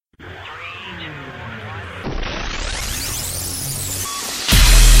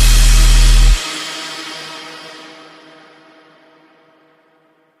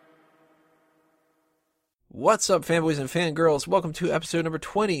What's up, fanboys and fangirls? Welcome to episode number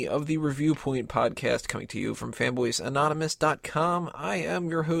 20 of the Review Point podcast, coming to you from fanboysanonymous.com. I am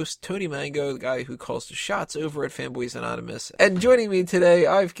your host, Tony Mango, the guy who calls the shots over at Fanboys Anonymous. And joining me today,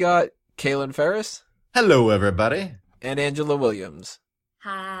 I've got Kaylin Ferris. Hello, everybody. And Angela Williams.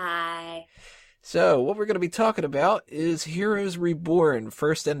 Hi. So, what we're going to be talking about is Heroes Reborn,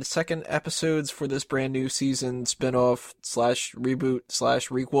 first and second episodes for this brand new season, spin-off, slash reboot, slash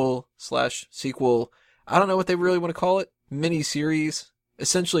requel, slash sequel. I don't know what they really want to call it. Mini-series.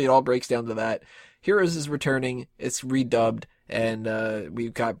 Essentially, it all breaks down to that. Heroes is returning. It's redubbed. And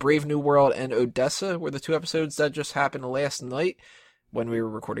we've got Brave New World and Odessa were the two episodes that just happened last night when we were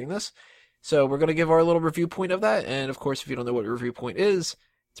recording this. So we're going to give our little review point of that. And, of course, if you don't know what a review point is,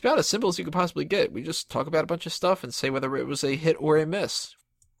 it's about as simple as you could possibly get. We just talk about a bunch of stuff and say whether it was a hit or a miss.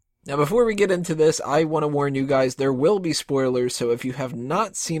 Now, before we get into this, I want to warn you guys, there will be spoilers, so if you have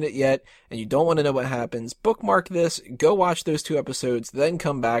not seen it yet and you don't want to know what happens, bookmark this, go watch those two episodes, then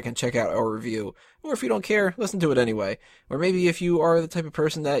come back and check out our review. Or if you don't care, listen to it anyway. Or maybe if you are the type of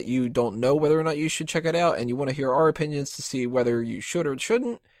person that you don't know whether or not you should check it out and you want to hear our opinions to see whether you should or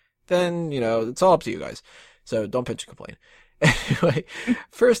shouldn't, then, it's all up to you guys. So don't pitch and complain. Anyway,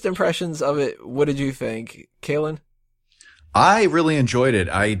 first impressions of it, what did you think? Kaylin? I really enjoyed it.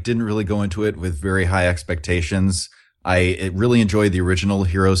 I didn't really go into it with very high expectations. I really enjoyed the original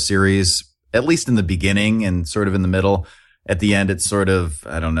Heroes series, at least in the beginning and sort of in the middle. At the end, it sort of,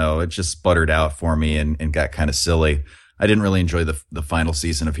 I don't know, it just sputtered out for me and got kind of silly. I didn't really enjoy the final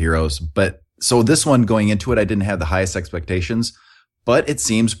season of Heroes. But so this one, going into it, I didn't have the highest expectations, but it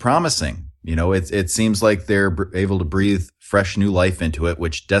seems promising. It seems like they're able to breathe fresh new life into it,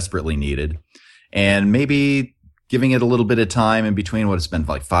 which desperately needed. And maybe giving it a little bit of time in between, what it's been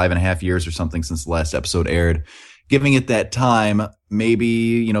like 5.5 years or something since the last episode aired, giving it that time,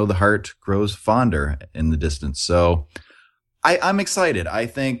 maybe, the heart grows fonder in the distance. So I'm excited. I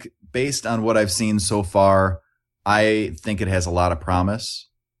think based on what I've seen so far, I think it has a lot of promise,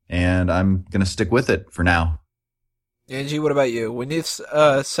 and I'm going to stick with it for now. Angie, what about you? When this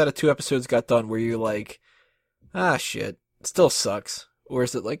set of two episodes got done, were you like, shit, it still sucks? Or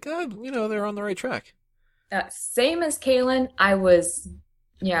is it like, they're on the right track? Same as Kaylin,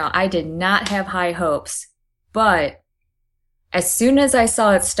 I did not have high hopes. But as soon as I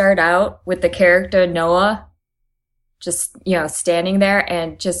saw it start out with the character Noah, just, standing there,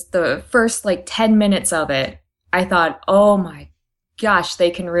 and just the first 10 minutes of it, I thought, oh my gosh,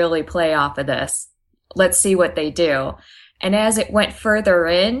 they can really play off of this. Let's see what they do. And as it went further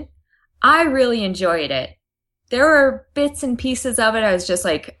in, I really enjoyed it. There were bits and pieces of it. I was just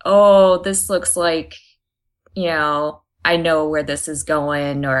like, oh, this looks like, I know where this is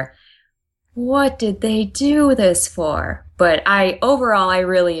going, or what did they do this for? But overall, I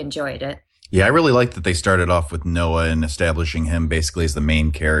really enjoyed it. Yeah, I really liked that they started off with Noah and establishing him basically as the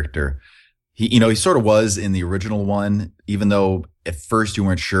main character. He sort of was in the original one, even though at first you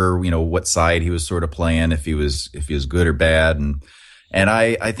weren't sure, what side he was sort of playing, if he was good or bad. And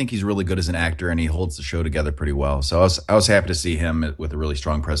I think he's really good as an actor, and he holds the show together pretty well. So I was happy to see him with a really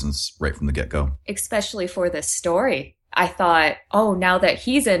strong presence right from the get-go. Especially for this story. I thought, oh, now that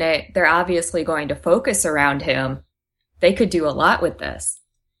he's in it, they're obviously going to focus around him. They could do a lot with this.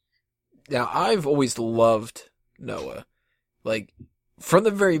 Now, I've always loved Noah. From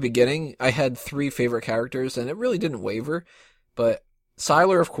the very beginning, I had 3 favorite characters, and it really didn't waver. But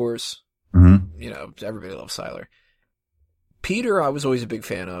Sylar, of course, everybody loves Sylar. Peter, I was always a big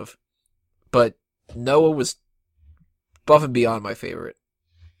fan of, but Noah was above and beyond my favorite.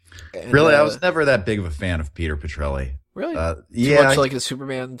 And, really? I was never that big of a fan of Peter Petrelli. Really? Yeah. Too much like a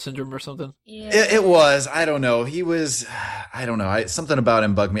Superman syndrome or something? Yeah. It was. I don't know. He was, I don't know. Something about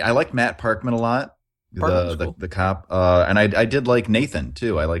him bugged me. I liked Matt Parkman a lot, the cop. And I did like Nathan,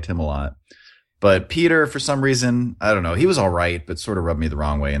 too. I liked him a lot. But Peter, for some reason, I don't know. He was all right, but sort of rubbed me the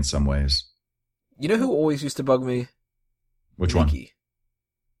wrong way in some ways. You know who always used to bug me? Which Nikki.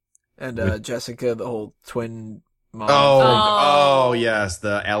 One? And Jessica, the whole twin mom. Oh, yes.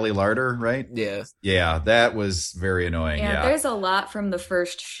 The Allie Larder, right? Yeah. Yeah, that was very annoying. Yeah, there's a lot from the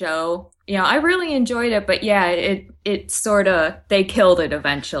first show. I really enjoyed it, but yeah, it sort of, they killed it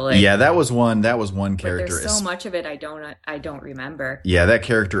eventually. Yeah, that was one character. But there's so much of it I don't remember. Yeah, that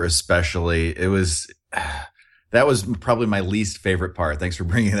character especially, that was probably my least favorite part. Thanks for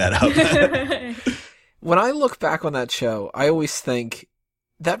bringing that up. When I look back on that show, I always think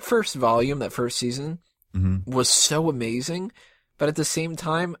that first volume, that first season, was so amazing. But at the same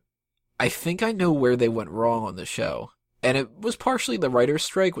time, I think I know where they went wrong on the show. And it was partially the writer's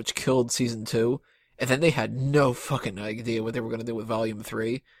strike, which killed season 2. And then they had no fucking idea what they were going to do with volume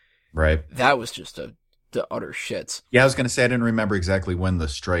 3. Right. That was just a the utter shits. Yeah, I was going to say I didn't remember exactly when the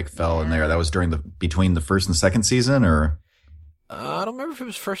strike fell in there. That was between the first and second season, or? I don't remember if it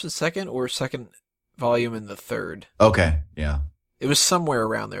was first and second or second volume and the third. Okay, yeah. It was somewhere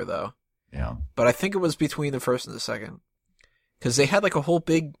around there, though. Yeah. But I think it was between the first and the second. Because they had like a whole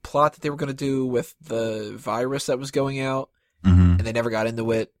big plot that they were going to do with the virus that was going out, Mm-hmm. and they never got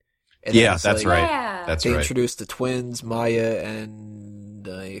into it. And Yeah, that's right. Yeah. That's they right. introduced the twins, Maya and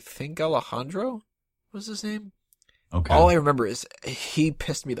I think Alejandro was his name. Okay. All I remember is he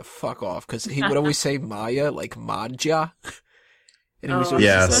pissed me the fuck off because he would always say Maya like Maja, and he was always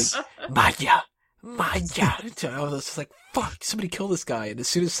just like Maya. So I was just like, fuck, somebody kill this guy. And as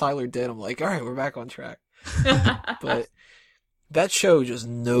soon as Siler did, I'm like, all right, we're back on track. But that show just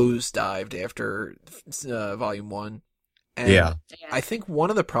nosedived after volume 1. And Yeah. I think one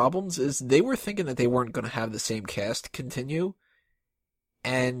of the problems is they were thinking that they weren't going to have the same cast continue.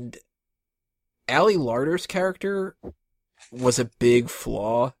 And Ali Larter's character was a big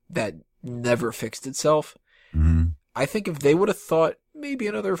flaw that never fixed itself. Mm-hmm. I think if they would have thought maybe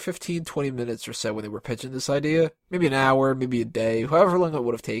another 15, 20 minutes or so when they were pitching this idea, maybe an hour, maybe a day, however long it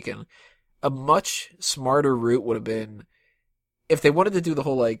would have taken, a much smarter route would have been if they wanted to do the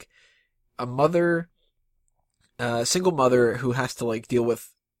whole, like, a mother, single mother who has to, like, deal with,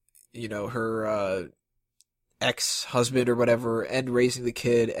 you know, her ex-husband or whatever and raising the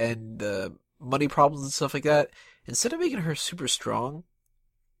kid and money problems and stuff like that, instead of making her super strong,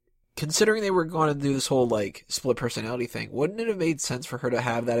 considering they were going to do this whole, like, split personality thing, wouldn't it have made sense for her to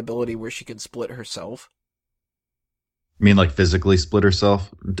have that ability where she can split herself? You mean like physically split herself?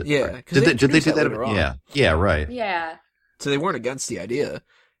 Yeah. Did they do that? later on. Yeah. Yeah, right. Yeah. So they weren't against the idea.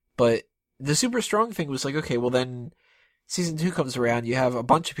 But the super strong thing was like, okay, well then season 2 comes around, you have a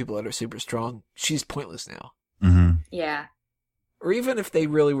bunch of people that are super strong. She's pointless now. Mm-hmm. Yeah. Or even if they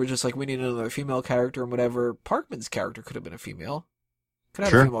really were just like, we need another female character and whatever, Parkman's character could have been a female. Could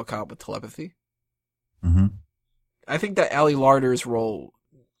have Sure. a female cop with telepathy. Mm-hmm. I think that Ali Larter's role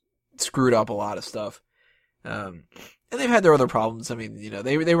screwed up a lot of stuff. And they've had their other problems. I mean, you know,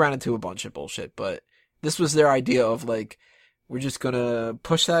 they ran into a bunch of bullshit, but this was their idea of like, we're just gonna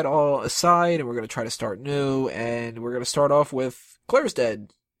push that all aside and we're gonna try to start new and we're gonna start off with Claire's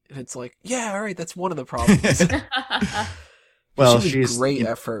dead. And it's like, yeah, alright, that's one of the problems. Well, she was she's great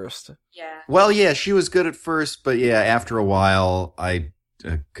at first. Yeah. Well, yeah, she was good at first, but yeah, after a while, I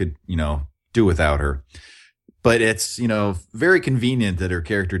could, do without her. But it's, very convenient that her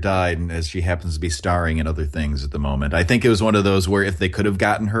character died, and as she happens to be starring in other things at the moment. I think it was one of those where if they could have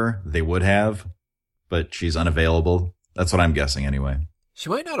gotten her, they would have, but she's unavailable. That's what I'm guessing anyway. She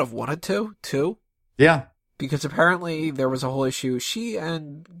might not have wanted to, too. Yeah. Because apparently there was a whole issue. She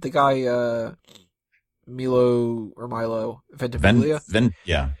and the guy, Milo Ventimiglia.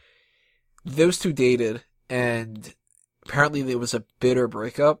 Yeah. Those two dated, and apparently there was a bitter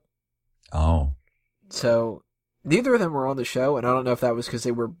breakup. Oh. So neither of them were on the show, and I don't know if that was because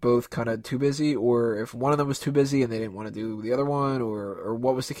they were both kind of too busy, or if one of them was too busy and they didn't want to do the other one, or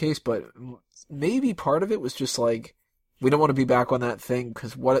what was the case. But maybe part of it was just like, we don't want to be back on that thing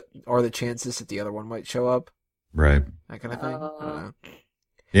because what are the chances that the other one might show up? Right. That kind of thing. I don't know.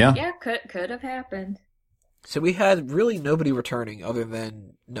 Yeah. Yeah, could have happened. So we had really nobody returning other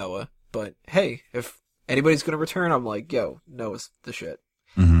than Noah. But hey, if anybody's going to return, I'm like, yo, Noah's the shit.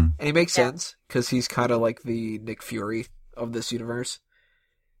 Mm-hmm. And he makes sense because he's kind of like the Nick Fury of this universe.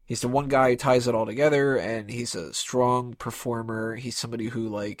 He's the one guy who ties it all together, and he's a strong performer. He's somebody who,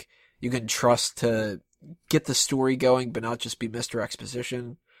 like, you can trust to get the story going, but not just be Mr.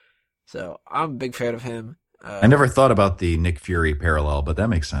 Exposition. So I'm a big fan of him. I never thought about the Nick Fury parallel, but that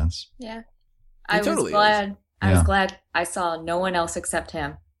makes sense. Yeah. He I was totally glad. is. I was glad I saw no one else except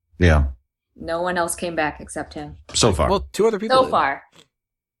him. Yeah. No one else came back except him. So far. Well, two other people So did. far.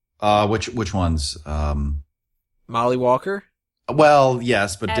 Which ones? Molly Walker. Well,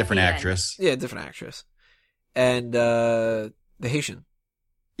 yes, but At different the end. actress. Yeah, different actress. And the Haitian.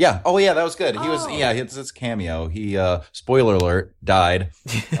 Yeah. Oh, yeah, that was good. He was. Oh. Yeah, it's his cameo. He, spoiler alert, died.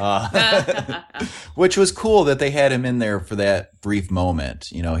 Which was cool that they had him in there for that brief moment.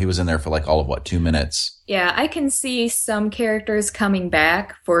 He was in there for like all of 2 minutes. Yeah, I can see some characters coming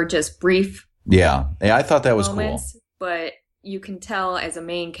back for just brief Yeah. Yeah, I thought that was moments, but you can tell as a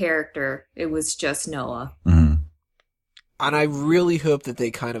main character, it was just Noah. cool. Mm-hmm. And I really hope that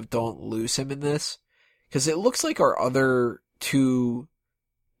they kind of don't lose him in this. Because it looks like our other two,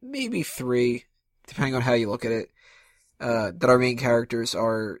 maybe three, depending on how you look at it, that our main characters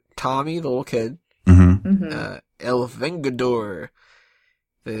are Tommy, the little kid, Mm-hmm. Mm-hmm. El Vengador,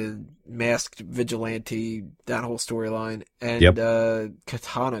 the masked vigilante, that whole storyline, and Yep.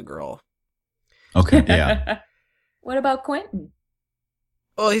 Katana Girl. Okay, yeah. What about Quentin?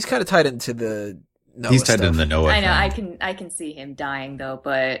 Well, he's kind of tied into the Noah He's tied stuff. into the Noah I know thing. I can see him dying though,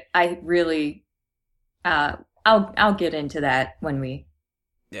 but I really I'll get into that when we.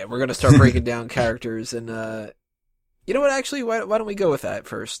 Yeah, we're gonna start breaking down characters, and you know what? Actually, why don't we go with that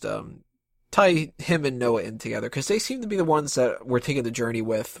first? Tie him and Noah in together because they seem to be the ones that we're taking the journey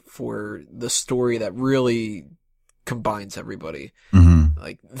with for the story that really combines everybody. Mm-hmm.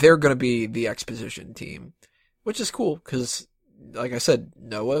 Like they're gonna be the exposition team, which is cool because, like I said,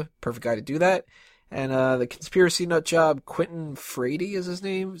 Noah, perfect guy to do that. And the conspiracy nut job, Quentin Frady is his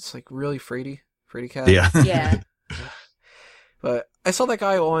name. It's like really Frady Cat. Yeah. Yeah. But I saw that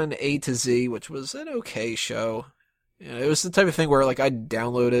guy on A to Z, which was an okay show. You know, it was the type of thing where like I'd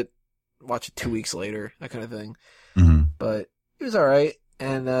download it, watch it 2 weeks later, that kind of thing. Mm-hmm. But it was all right,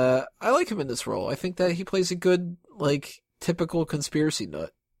 and I like him in this role. I think that he plays a good, like, typical conspiracy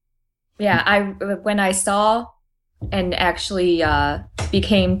nut. Yeah, when I saw and actually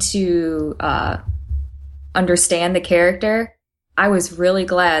became to understand the character, I was really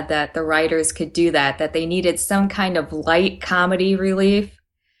glad that the writers could do that. That they needed some kind of light comedy relief.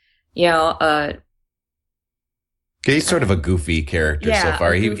 You know, He's sort of a goofy character so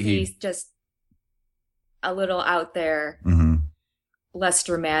far. He's just a little out there, mm-hmm. less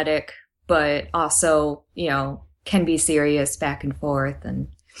dramatic, but also, you know, can be serious back and forth. And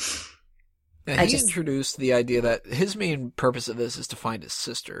he introduced the idea that his main purpose of this is to find his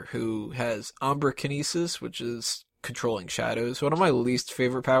sister, who has Umbra-kinesis, which is controlling shadows. One of my least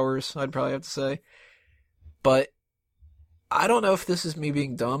favorite powers, I'd probably have to say. But I don't know if this is me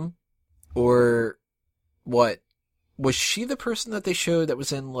being dumb or what. Was she the person that they showed that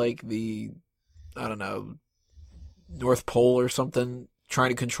was in, like, the, I don't know, North Pole or something, trying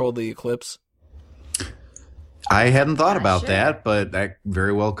to control the eclipse? I hadn't thought about sure. that, but that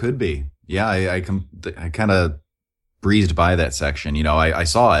very well could be. Yeah, I kind of breezed by that section. You know, I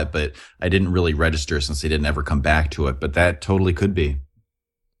saw it, but I didn't really register since they didn't ever come back to it. But that totally could be.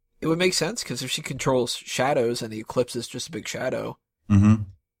 It would make sense, because if she controls shadows and the eclipse is just a big shadow. Mm-hmm.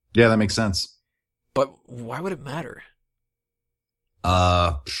 Yeah, that makes sense. But why would it matter?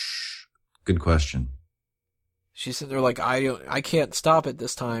 Good question. She's sitting there like, I can't stop it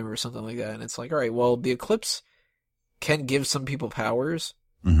this time or something like that. And it's like, all right, well, the eclipse can give some people powers.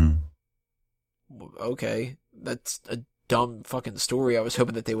 Mm-hmm. Okay, that's a dumb fucking story. I was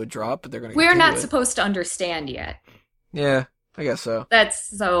hoping that they would drop, but they're going to. We're not supposed to understand yet. Yeah, I guess so.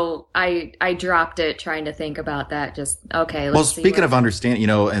 I dropped it trying to think about that. Just okay. Let's Well, speaking of understanding, you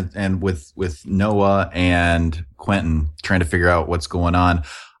know, and with Noah and Quentin trying to figure out what's going on,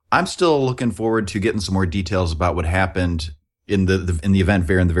 I'm still looking forward to getting some more details about what happened in the event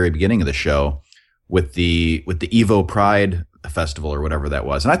in the very beginning of the show with the Evo Pride festival or whatever that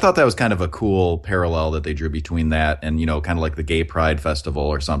was. And I thought that was kind of a cool parallel that they drew between that and, you know, kind of like the Gay Pride Festival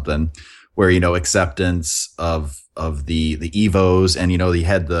or something, where, you know, acceptance of the Evos, and, you know, they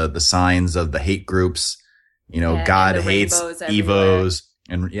had the signs of the hate groups, you know, God hates Evos.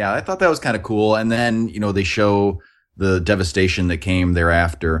 And yeah, I thought that was kind of cool. And then, you know, they show the devastation that came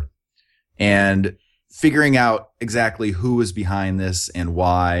thereafter, and figuring out exactly who was behind this and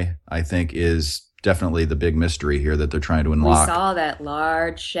why, I think, is definitely the big mystery here that they're trying to unlock. We saw that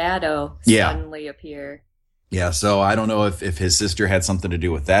large shadow suddenly appear. Yeah, so I don't know if his sister had something to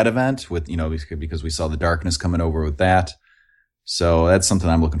do with that event, with, you know, because we saw the darkness coming over with that. So that's something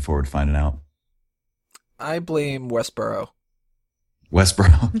I'm looking forward to finding out. I blame Westboro.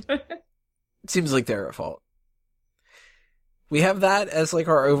 Westboro. It seems like they're at fault. We have that as like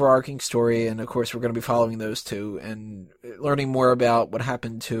our overarching story, and of course we're going to be following those two and learning more about what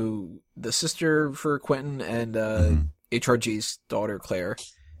happened to the sister for Quentin and HRG's daughter, Claire.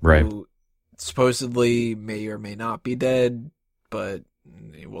 Right. Who supposedly may or may not be dead, but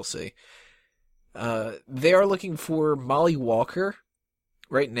we'll see. They are looking for Molly Walker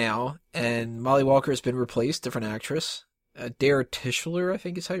right now, and Molly Walker has been replaced, different actress. Dare Tischler, I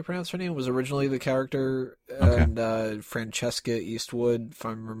think is how you pronounce her name, was originally the character, okay. And Francesca Eastwood, if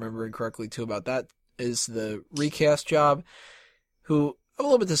I'm remembering correctly too about that, is the recast job, who I'm a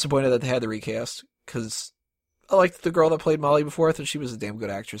little bit disappointed that they had the recast, because I liked the girl that played Molly before. I thought she was a damn good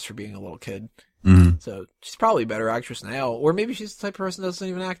actress for being a little kid. Mm-hmm. So she's probably a better actress now, or maybe she's the type of person that doesn't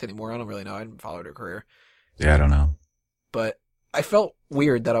even act anymore. I don't really know. I haven't followed her career. Yeah, I don't know. But I felt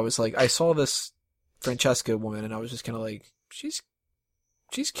weird that I was like, I saw this Francesca woman, and I was just kind of like, she's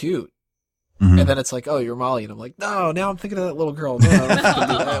cute. Mm-hmm. And then it's like, oh, you're Molly, and I'm like, no, now I'm thinking of that little girl. No, I don't think I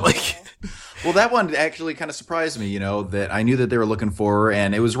do that. Like, well, that one actually kind of surprised me, you know, that I knew that they were looking for her,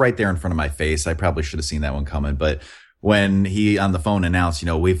 and it was right there in front of my face. I probably should have seen that one coming, but when he on the phone announced,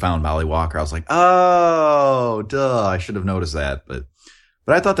 we found Molly Walker, I was like, oh, duh, I should have noticed that. But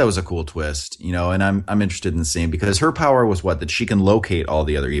I thought that was a cool twist, and I'm interested in seeing, because her power was what? That she can locate all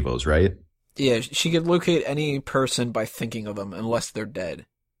the other Evos, right? Yeah, she could locate any person by thinking of them unless they're dead.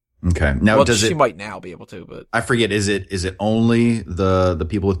 Okay. Now, she might now be able to, but I forget. Is it only the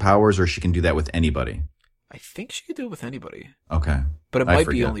people with powers, or she can do that with anybody? I think she could do it with anybody. Okay. But it might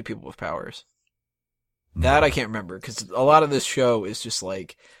be only people with powers. That I can't remember, because a lot of this show is just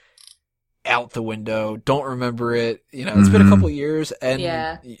like out the window. Don't remember it. It's been a couple of years, and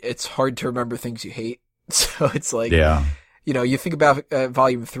it's hard to remember things you hate. So it's like, you think about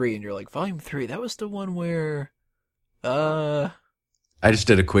Volume 3, and you're like, Volume 3, that was the one where, I just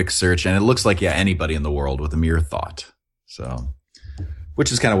did a quick search, and it looks like, anybody in the world with a mere thought. So,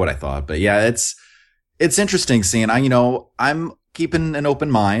 which is kind of what I thought. But yeah, it's interesting seeing. I'm keeping an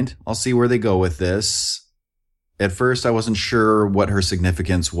open mind. I'll see where they go with this. At first, I wasn't sure what her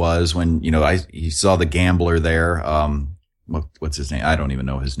significance was when, you saw the gambler there. What's his name? I don't even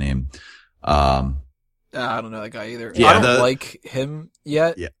know his name. I don't know that guy either. Yeah, I don't like him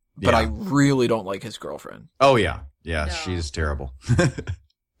yet, but I really don't like his girlfriend. Oh, yeah. Yeah, No. She's terrible.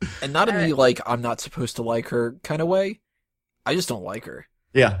 And not in the, I'm not supposed to like her kind of way. I just don't like her.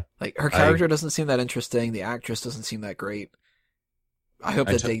 Yeah. Like, her character doesn't seem that interesting. The actress doesn't seem that great. I hope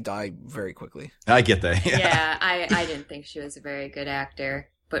that they die very quickly. I get that. Yeah, I didn't think she was a very good actor.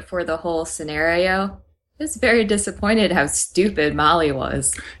 But for the whole scenario, I was very disappointed how stupid Molly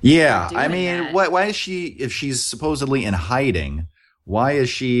was. Yeah, doing I mean, that. why is she, if she's supposedly in hiding, why is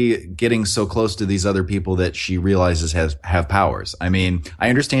she getting so close to these other people that she realizes have powers? I mean, I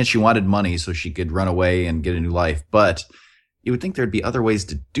understand she wanted money so she could run away and get a new life, but you would think there'd be other ways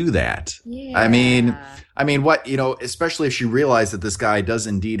to do that. Yeah. I mean, what, especially if she realized that this guy does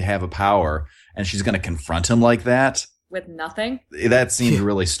indeed have a power and she's going to confront him like that. With nothing? That seemed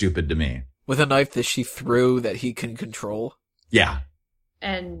really stupid to me. With a knife that she threw that he can control. Yeah.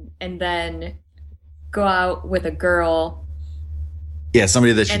 And then go out with a girl. Yeah,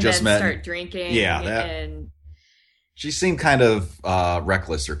 somebody that she and just then met. Start drinking. Yeah, and she seemed kind of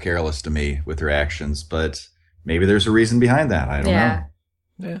reckless or careless to me with her actions, but maybe there's a reason behind that. I don't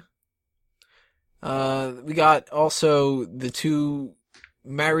know. Yeah. We got also the two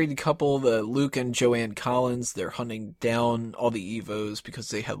married couple, the Luke and Joanne Collins. They're hunting down all the Evos because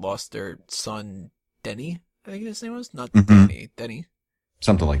they had lost their son, Denny. I think his name was not Denny.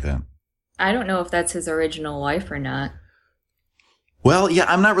 Something like that. I don't know if that's his original wife or not. Well, yeah,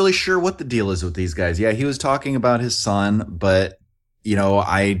 I'm not really sure what the deal is with these guys. Yeah, he was talking about his son, but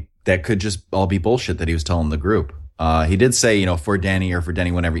that could just all be bullshit that he was telling the group. He did say, for Danny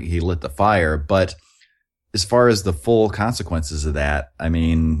whenever he lit the fire, but as far as the full consequences of that, I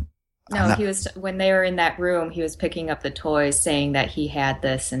mean... No, he was, when they were in that room, he was picking up the toys saying that he had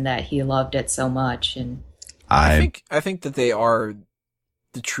this and that he loved it so much. And I think that they are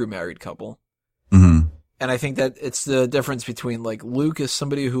the true married couple. Mm-hmm. And I think that it's the difference between, like, Luke is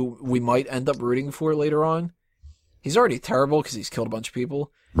somebody who we might end up rooting for later on. He's already terrible because he's killed a bunch of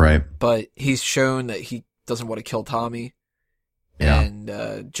people. Right. But he's shown that he doesn't want to kill Tommy. Yeah.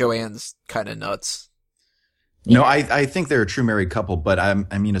 And Joanne's kind of nuts. No, I think they're a true married couple, but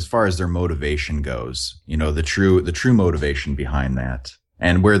I mean, as far as their motivation goes, the true motivation behind that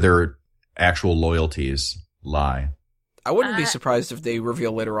and where their actual loyalties lie. I wouldn't be surprised if they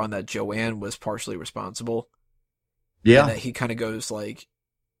reveal later on that Joanne was partially responsible. Yeah. And that he kind of goes like,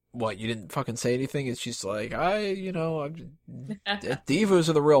 what, you didn't fucking say anything? And she's like, the Evos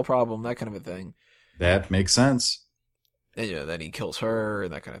are the real problem, that kind of a thing. That makes sense. And, then he kills her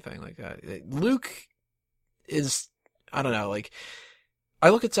and that kind of thing like that. Luke is, I don't know, like, I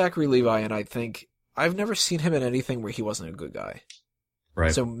look at Zachary Levi and I think, I've never seen him in anything where he wasn't a good guy.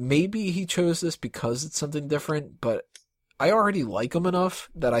 Right. So maybe he chose this because it's something different, but I already like him enough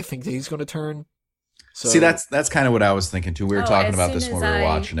that I think that he's going to turn. So, see, that's kind of what I was thinking too. We were talking about this when we were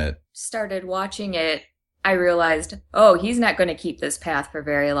watching it. Started watching it, I realized, he's not going to keep this path for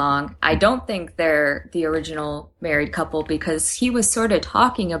very long. I don't think they're the original married couple because he was sort of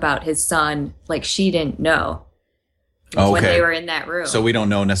talking about his son like she didn't know when they were in that room. So we don't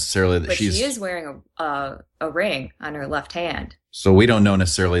know necessarily that she is wearing a ring on her left hand. So we don't know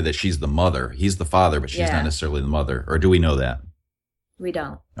necessarily that she's the mother. He's the father, but she's not necessarily the mother. Or do we know that? We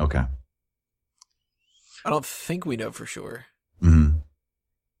don't. Okay. I don't think we know for sure. Mm-hmm.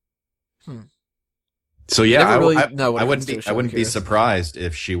 So yeah, I wouldn't be Kira. surprised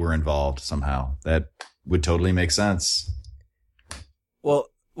if she were involved somehow. That would totally make sense. Well,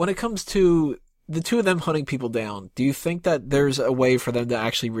 when it comes to the two of them hunting people down, do you think that there's a way for them to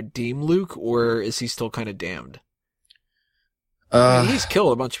actually redeem Luke, or is he still kind of damned? I mean, he's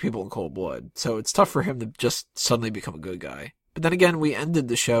killed a bunch of people in cold blood, so it's tough for him to just suddenly become a good guy. But then again, we ended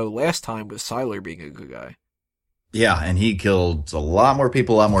the show last time with Sylar being a good guy. Yeah, and he killed a lot more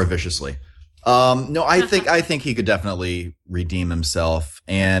people, a lot more viciously. No, I think he could definitely redeem himself,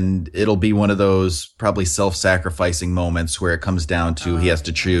 and it'll be one of those probably self-sacrificing moments where it comes down to he has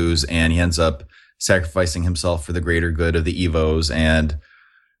to choose, and he ends up sacrificing himself for the greater good of the Evos, and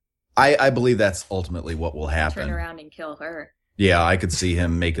I believe that's ultimately what will happen. Turn around and kill her. Yeah, I could see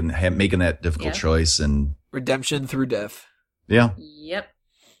him making that difficult choice, and redemption through death. Yeah. Yep.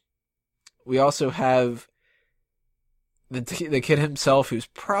 We also have the kid himself, who's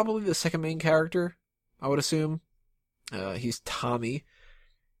probably the second main character, I would assume. He's Tommy.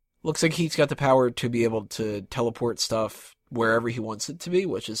 Looks like he's got the power to be able to teleport stuff wherever he wants it to be,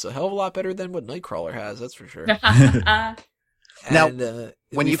 which is a hell of a lot better than what Nightcrawler has, that's for sure. Now,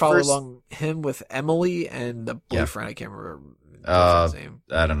 when you follow along him with Emily and the boyfriend, I can't remember his name.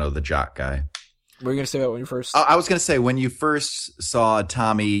 I don't know, the jock guy. What were you going to say about when you first... I was going to say, when you first saw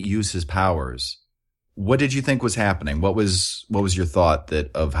Tommy use his powers, what did you think was happening? What was your thought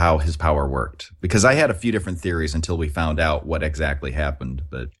of how his power worked? Because I had a few different theories until we found out what exactly happened.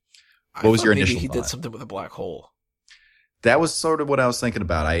 But what was your initial thought? Maybe he did something with a black hole. That was sort of what I was thinking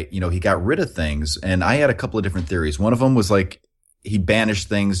about. He got rid of things, and I had a couple of different theories. One of them was like he banished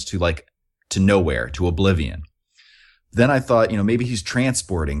things to nowhere, to oblivion. Then I thought, maybe he's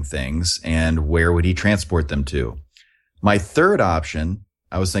transporting things, and where would he transport them to? My third option,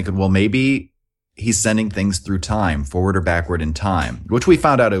 I was thinking, well, maybe he's sending things through time, forward or backward in time, which we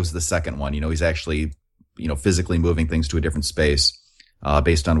found out it was the second one. He's actually, physically moving things to a different space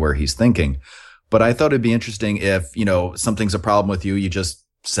based on where he's thinking. But I thought it'd be interesting if, something's a problem with you, you just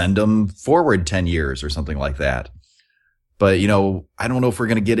send them forward 10 years or something like that. But, I don't know if we're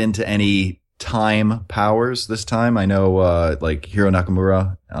going to get into any time powers this time. I know, like Hiro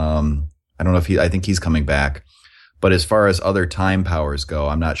Nakamura, I don't know if I think he's coming back. But as far as other time powers go,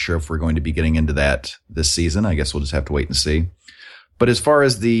 I'm not sure if we're going to be getting into that this season. I guess we'll just have to wait and see. But as far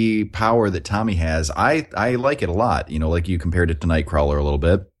as the power that Tommy has, I like it a lot. Like you compared it to Nightcrawler a little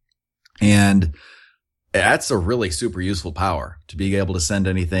bit. And that's a really super useful power, to be able to send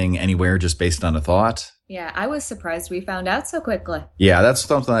anything anywhere just based on a thought. Yeah, I was surprised we found out so quickly. Yeah, that's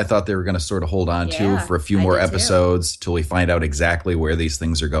something I thought they were going to sort of hold on to for a few more episodes till we find out exactly where these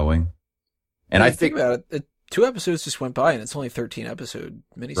things are going. And I think about it, 2 episodes just went by and it's only 13 episode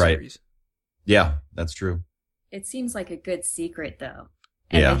miniseries. Right. Yeah, that's true. It seems like a good secret though.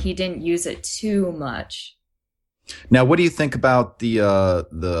 And that he didn't use it too much. Now, what do you think about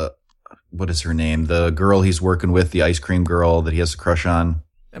the what is her name? The girl he's working with, the ice cream girl that he has a crush on?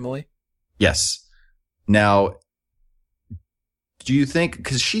 Emily? Yes. Now, do you think,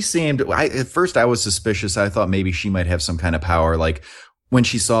 because she seemed, at first I was suspicious. I thought maybe she might have some kind of power. Like when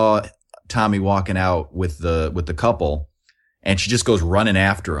she saw Tommy walking out with the couple and she just goes running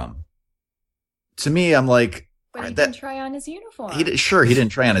after him. To me, I'm like, but he didn't try on his uniform. He didn't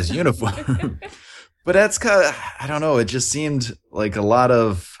try on his uniform. But that's kind of, I don't know. It just seemed like a lot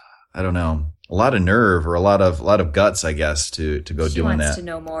of nerve or a lot of guts, I guess, to go doing that. She wants to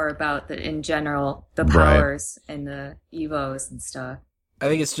know more about in general, the powers and the Evos and stuff. I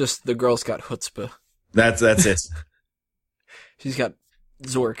think it's just the girl's got chutzpah. That's it. She's got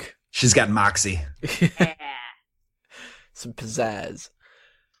Zork. She's got moxie. Some pizzazz.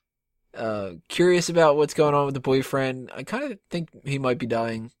 Curious about what's going on with the boyfriend. I kind of think he might be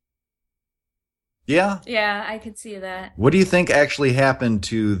dying. Yeah. Yeah, I could see that. What do you think actually happened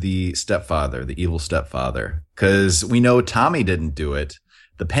to the stepfather, the evil stepfather? Because we know Tommy didn't do it.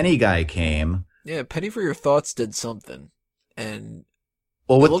 The Penny guy came. Yeah, Penny for Your Thoughts did something. And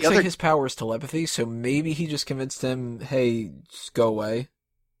it looks like his power is telepathy, so maybe he just convinced him, hey, just go away.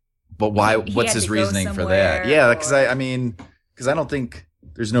 But why? What's his reasoning for that? Yeah, because I don't think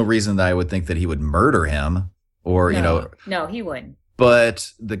there's no reason that I would think that he would murder him or, No, he wouldn't.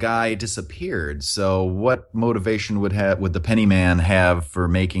 But the guy disappeared. So what motivation would the Penny Man have for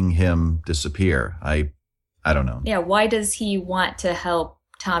making him disappear? I don't know. Yeah, why does he want to help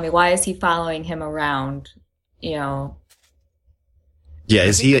Tommy? Why is he following him around? Yeah,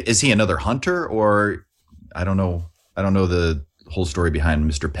 is he another hunter or I don't know. I don't know the whole story behind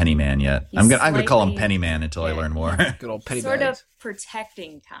Mr. Pennyman yet. I'm gonna call him Pennyman until I learn more. Good old Penny sort bags. of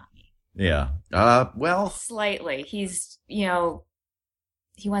protecting Tommy. Yeah. Slightly. He's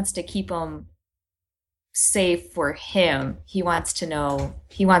he wants to keep him safe for him. He wants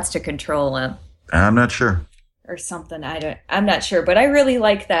to control him. I'm not sure. Or something. I'm not sure, but I really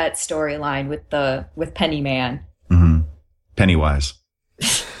like that storyline with Pennyman. Mm-hmm. Pennywise.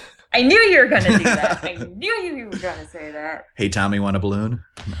 I knew you were going to do that. I knew you were going to say that. Hey, Tommy, want a balloon?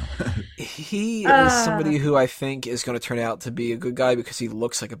 He is somebody who I think is going to turn out to be a good guy because he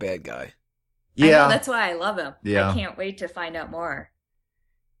looks like a bad guy. Yeah. I know, that's why I love him. Yeah. I can't wait to find out more.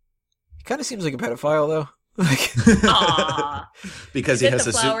 He kind of seems like a pedophile, though. Aww. Because Is he has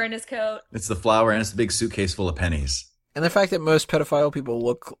the a flower in his coat? It's the flower, and it's the big suitcase full of pennies. And the fact that most pedophile people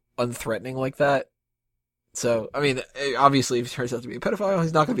look unthreatening like that. So, I mean, obviously, if he turns out to be a pedophile,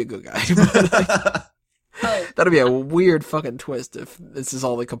 he's not going to be a good guy. But, like, Oh. that'd be a weird fucking twist if this is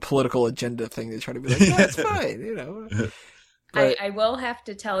all like a political agenda thing. They try to be like, no, it's fine, you know. But, I will have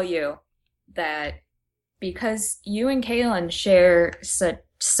to tell you that because you and Kaylin share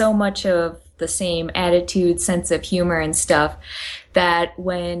so much of the same attitude, sense of humor and stuff, that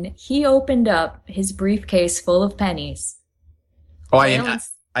when he opened up his briefcase full of pennies, Oh,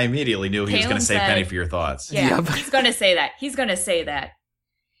 Kaylin's- I immediately knew he was going to Kaylen say said- penny for your thoughts. yeah, Yep. he's going to say that. He's going to say that.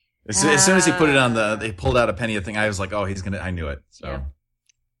 As soon as he put it on they pulled out a penny thing, I was like, oh, he's going to, I knew it. So. Yeah.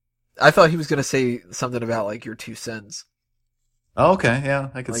 I thought he was going to say something about like your 2 cents. Oh, okay. Yeah,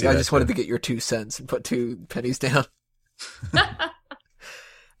 I could Like, see I that. just wanted to get your 2 cents and put 2 pennies down.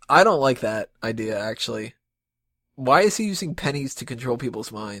 I don't like that idea, actually. Why is he using pennies to control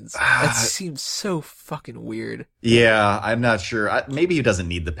people's minds? That seems so fucking weird. Yeah, I'm not sure. Maybe he doesn't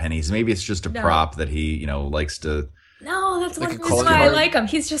need the pennies. Maybe it's just a No. prop that he, likes to. No, that's Like one a reason calling why I card? like him.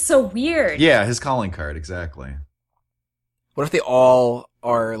 He's just so weird. Yeah, his calling card, exactly. What if they all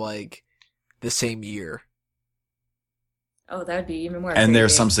are like the same year? Oh, that would be even more And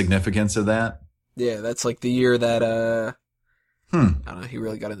there's creepy. some significance of that. Yeah, that's like the year that I don't know, he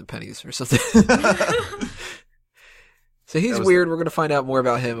really got into pennies or something. So he's That was- weird. We're going to find out more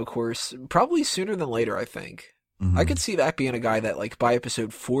about him, of course, probably sooner than later, I think. Mhm. I could see that being a guy that, like, by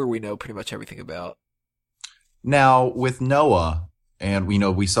episode 4, we know pretty much everything about. Now, with Noah, and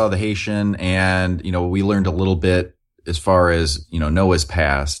we saw the Haitian, and, we learned a little bit as far as, Noah's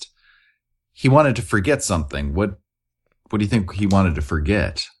past. He wanted to forget something. What do you think he wanted to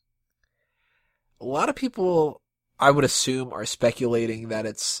forget? A lot of people, I would assume, are speculating that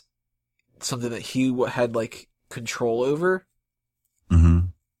it's something that he had, like, control over. Mm-hmm.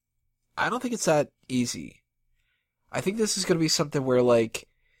 I don't think it's that easy. I think this is going to be something where, like,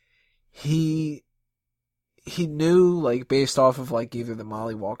 he knew, like, based off of, like, either the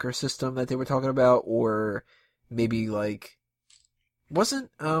Molly Walker system that they were talking about, or maybe, like,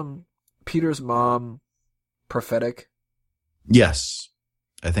 wasn't Peter's mom prophetic? Yes.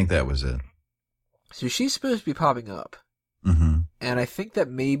 I think that was it. So she's supposed to be popping up. Mm-hmm. And I think that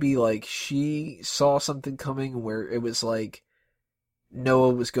maybe, like, she saw something coming where it was, like, Noah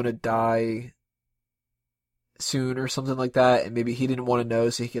was going to die soon or something like that, and maybe he didn't want to know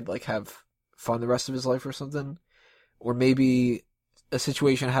so he could, like, have fun the rest of his life or something. Or maybe a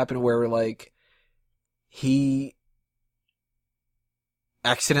situation happened where, like, he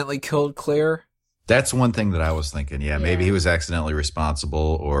accidentally killed Claire. That's one thing that I was thinking. Yeah, maybe Yeah. he was accidentally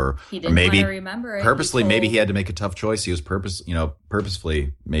responsible, or He didn't maybe want to remember it. purposely. Maybe he told- had to make a tough choice. He was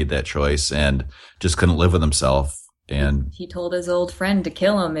purposefully made that choice and just couldn't live with himself. And He told his old friend to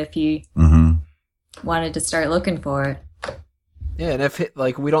kill him if he mhm. wanted to start looking for it. Yeah, and if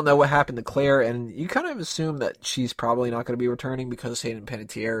like we don't know what happened to Claire, and you kind of assume that she's probably not going to be returning because Hayden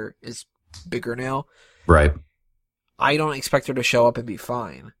Panettiere is bigger now. Right. I don't expect her to show up and be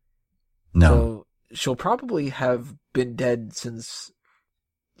fine. No. So she'll probably have been dead since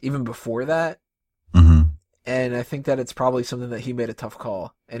even before that. Mm-hmm. And I think that it's probably something that he made a tough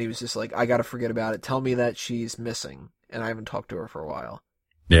call. And he was just like, I got to forget about it. Tell me that she's missing. And I haven't talked to her for a while.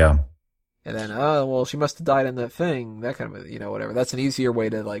 Yeah. And then, oh, well, she must have died in that thing. That kind of, whatever. That's an easier way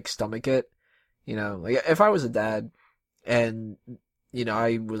to, like, stomach it. Like, if I was a dad and,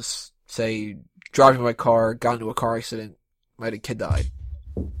 I was, say, driving my car, got into a car accident, my kid died.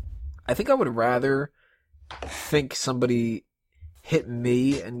 I think I would rather think somebody hit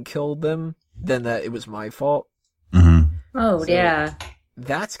me and killed them than that it was my fault. Mm-hmm. Oh, So- yeah.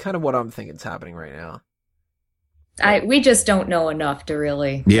 That's kind of what I'm thinking is happening right now. We just don't know enough to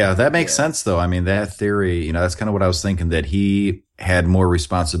really. Yeah, that makes Yeah. sense, though. I mean, that theory, that's kind of what I was thinking, that he had more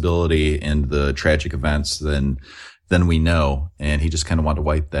responsibility in the tragic events than we know, and he just kind of wanted to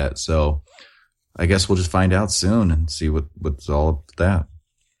wipe that. So I guess we'll just find out soon and see what's all up with that.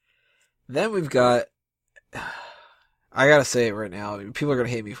 Then we've got, I gotta say it right now, people are gonna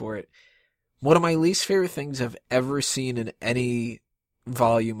hate me for it. One of my least favorite things I've ever seen in any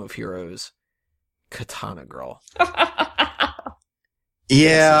volume of Heroes, Katana Girl.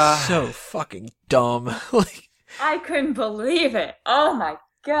 Yeah. This is so fucking dumb. Like, I couldn't believe it. Oh my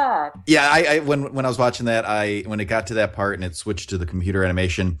god. Yeah, I when I was watching that, when it got to that part and it switched to the computer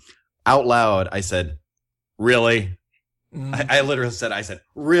animation, out loud, I said, really? Mm. I literally said,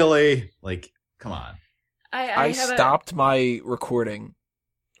 really? Like, come on. I stopped my recording,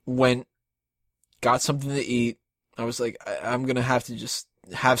 went, got something to eat. I was like, I'm going to have to just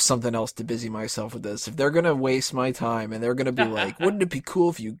have something else to busy myself with this. If they're going to waste my time and they're going to be like, wouldn't it be cool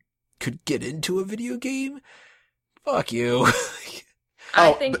if you could get into a video game? Fuck you.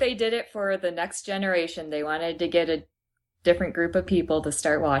 I think they did it for the next generation. They wanted to get a different group of people to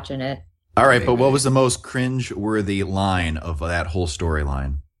start watching it. All right, but what was the most cringe-worthy line of that whole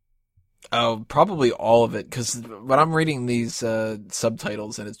storyline? Oh, probably all of it, because when I'm reading these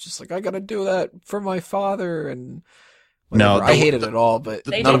subtitles and it's just like, I gotta do that for my father, and whatever. No, I hated it all, but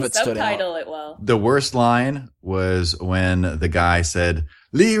none of it stood out. They subtitle it well. The worst line was when the guy said,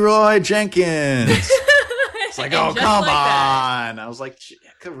 Leroy Jenkins. It's like, oh, come on. I was like,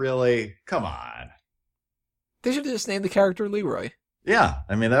 really? Come on. They should have just named the character Leroy. Yeah,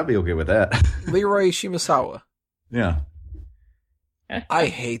 I mean, that'd be okay with that. Leroy Shimasawa. Yeah. I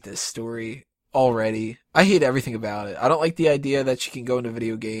hate this story already. I hate everything about it. I don't like the idea that she can go into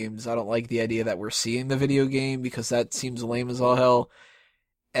video games. I don't like the idea that we're seeing the video game because that seems lame as all hell.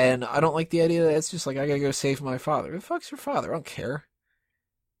 And I don't like the idea that it's just like, I gotta go save my father. Who the fuck's your father? I don't care.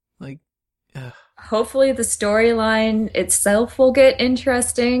 Like, ugh. Hopefully the storyline itself will get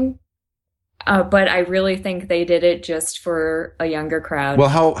interesting. But I really think they did it just for a younger crowd. Well,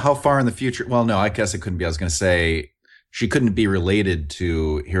 how far in the future? Well, no, I guess it couldn't be. I was going to say she couldn't be related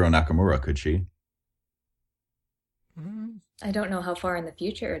to Hiro Nakamura, could she? I don't know how far in the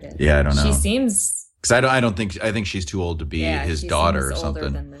future it is. Yeah, I don't know. She seems... Because I think she's too old to be his daughter or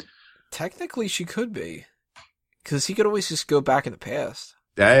something. Technically, she could be. Because he could always just go back in the past.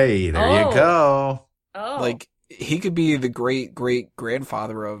 Hey, there you go. Oh. Like, he could be the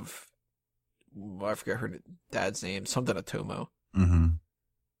great-great-grandfather of... I forget her dad's name. Something Atomo. Mm-hmm.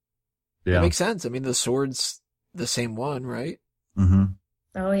 Yeah. That makes sense. I mean, the sword's the same one, right? Mm-hmm.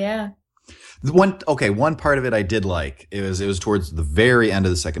 Oh, yeah. One part of it I did like. It was towards the very end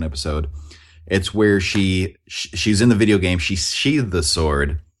of the second episode. It's where she's in the video game. She sheathed the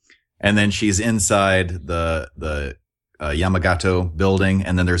sword, and then she's inside the Yamagato building,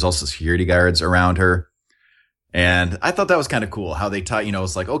 and then there's also security guards around her. And I thought that was kind of cool how they taught,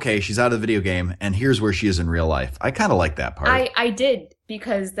 it's like, okay, she's out of the video game and here's where she is in real life. I kind of like that part. I did,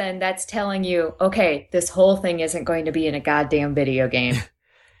 because then that's telling you, okay, this whole thing isn't going to be in a goddamn video game.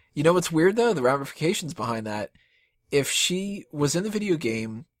 You know what's weird though? The ramifications behind that. If she was in the video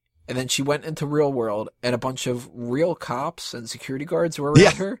game and then she went into real world and a bunch of real cops and security guards were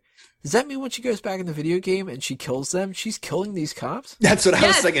around her, does that mean when she goes back in the video game and she kills them, she's killing these cops? That's what I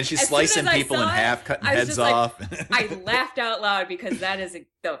was thinking. She's slicing people in half, cutting heads off. I laughed out loud because that is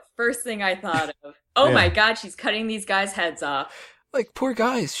the first thing I thought of. Oh my God, she's cutting these guys' heads off. Like, poor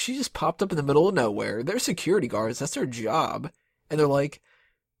guys. She just popped up in the middle of nowhere. They're security guards. That's their job. And they're like,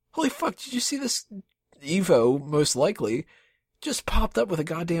 holy fuck, did you see this Evo, most likely, just popped up with a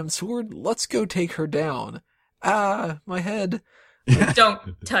goddamn sword? Let's go take her down. Ah, my head.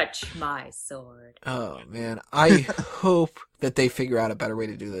 Don't touch my sword. Oh, man. I hope that they figure out a better way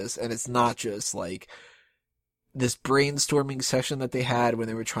to do this. And it's not just like this brainstorming session that they had when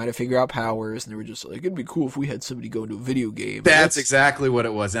they were trying to figure out powers. And they were just like, it'd be cool if we had somebody go into a video game. That's exactly what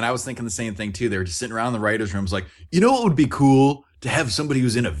it was. And I was thinking the same thing, too. They were just sitting around the writer's rooms like, you know what would be cool? To have somebody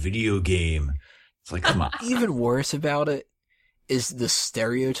who's in a video game. It's like, come on. Even worse about it is the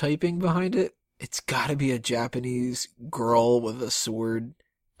stereotyping behind it. It's gotta be a Japanese girl with a sword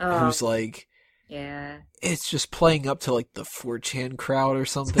who's like, it's just playing up to like the 4chan crowd or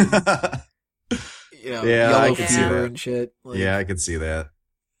something. Yellow fever and shit. Like, yeah, I could see that.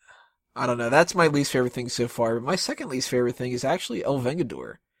 I don't know. That's my least favorite thing so far. But my second least favorite thing is actually El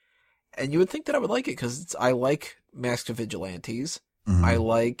Vengador. And you would think that I would like it because I like Masked Vigilantes. Mm-hmm. I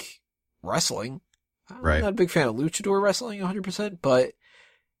like wrestling. I'm not a big fan of luchador wrestling 100%, but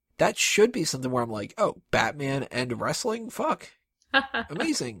that should be something where I'm like, oh, Batman and wrestling? Fuck.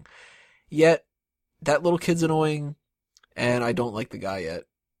 Amazing. Yet, that little kid's annoying, and I don't like the guy yet.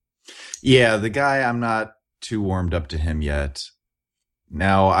 Yeah, the guy, I'm not too warmed up to him yet.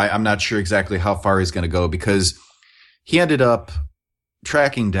 Now, I'm not sure exactly how far he's going to go because he ended up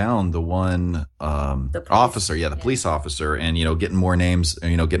tracking down the one officer, the police officer, and, getting more names,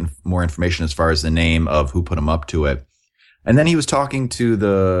 getting more information as far as the name of who put him up to it. And then he was talking to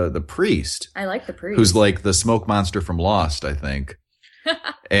the priest. I like the priest. Who's like the smoke monster from Lost, I think.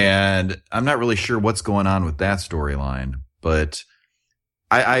 And I'm not really sure what's going on with that storyline, but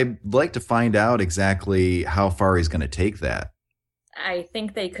I'd like to find out exactly how far he's going to take that. I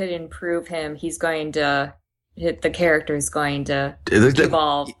think they could improve him. He's going to the character is going to The-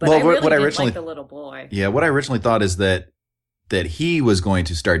 evolve. But well, I really what I didn't originally- like the little boy. Yeah, what I originally thought is that he was going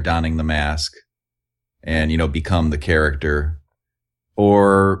to start donning the mask and, become the character.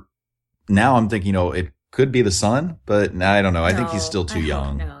 Or now I'm thinking, it could be the son, but I don't know. I think he's still too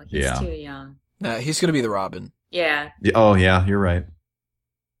young. No, he's too young. Nah, he's going to be the Robin. Yeah. Oh, yeah, you're right.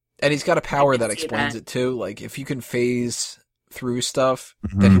 And he's got a power that see explains that. it too. Like, if you can phase through stuff,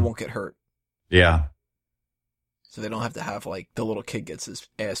 then he Mhm. won't get hurt. Yeah. So they don't have to have, like, the little kid gets his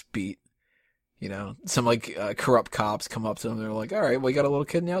ass beat. Some, corrupt cops come up to him. They're like, all right, well, you got a little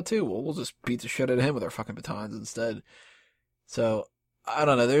kid now, too. Well, we'll just beat the shit out of him with our fucking batons instead. So, I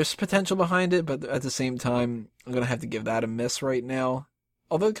don't know. There's potential behind it, but at the same time, I'm going to have to give that a miss right now.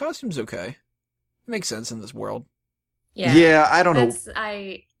 Although the costume's okay. It makes sense in this world. Yeah. I don't know.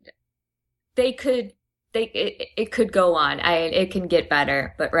 It could go on. It can get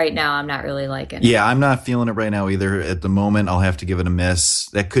better, but right now I'm not really liking it. Yeah, I'm not feeling it right now either. At the moment, I'll have to give it a miss.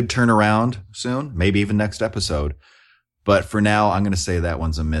 That could turn around soon, maybe even next episode. But for now, I'm going to say that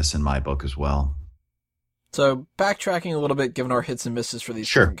one's a miss in my book as well. So, backtracking a little bit, given our hits and misses for these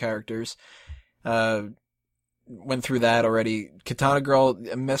Sure. different characters. Went through that already. Katana Girl,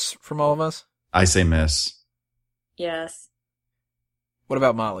 a miss from all of us? I say miss. Yes. What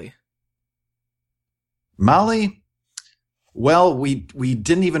about Molly? Molly, well, we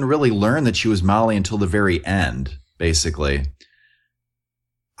didn't even really learn that she was Molly until the very end, basically.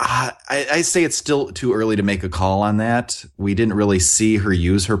 I say it's still too early to make a call on that. We didn't really see her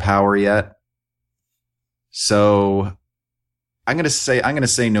use her power yet. So I'm gonna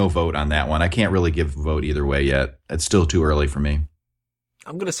say no vote on that one. I can't really give a vote either way yet. It's still too early for me.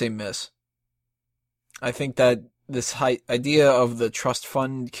 I'm going to say miss. I think that this idea of the trust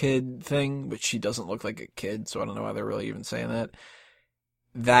fund kid thing, which she doesn't look like a kid, so I don't know why they're really even saying that,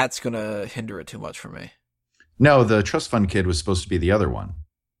 that's going to hinder it too much for me. No, the trust fund kid was supposed to be the other one.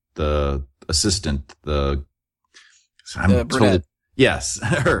 The assistant, The brunette. Yes,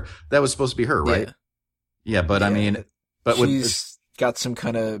 her. That was supposed to be her, right? Yeah, but I Yeah. mean, but She's got some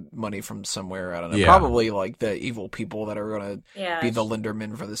kind of money from somewhere. I don't know. Yeah. Probably like the evil people that are going Yeah. to be the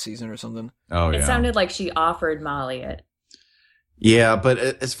Linderman for the season or something. It sounded like she offered Molly it. Yeah, but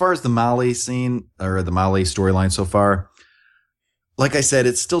as far as the Molly scene or the Molly storyline so far, like I said,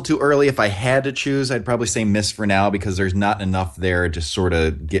 it's still too early. If I had to choose, I'd probably say miss for now because there's not enough there to sort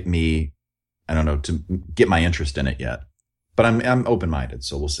of get me, I don't know, to get my interest in it yet. But I'm open-minded,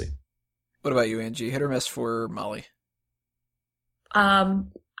 so we'll see. What about you, Angie? Hit or miss for Molly?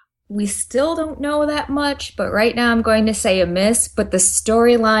 We still don't know that much, but right now I'm going to say a miss. But the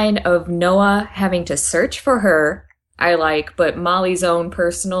storyline of Noah having to search for her, I like, but Molly's own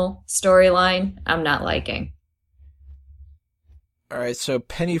personal storyline, I'm not liking. All right, so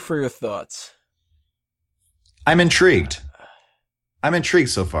Penny, for your thoughts. I'm intrigued. I'm intrigued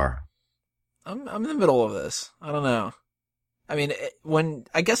so far. I'm in the middle of this. I don't know. I mean,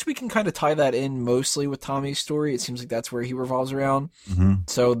 I guess we can kind of tie that in mostly with Tommy's story. It seems like that's where he revolves around. Mm-hmm.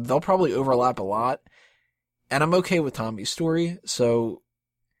 So they'll probably overlap a lot. And I'm okay with Tommy's story, so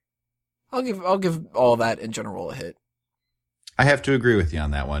I'll give all that in general a hit. I have to agree with you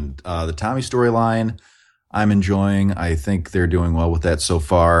on that one. The Tommy storyline, I'm enjoying. I think they're doing well with that so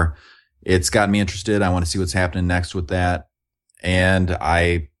far. It's got me interested. I want to see what's happening next with that. And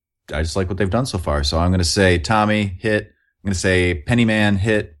I just like what they've done so far. So I'm going to say Tommy, hit. I'm going to say Pennyman,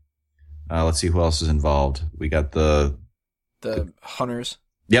 hit. Let's see who else is involved. We got the Hunters.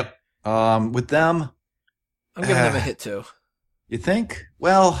 Yep. With them, I'm giving them a hit too. you think?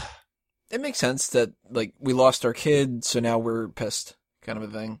 Well, It makes sense that like we lost our kid, so now we're pissed, kind of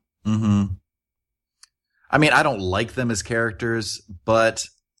a thing. mm-hmm. I mean, I don't like them as characters, but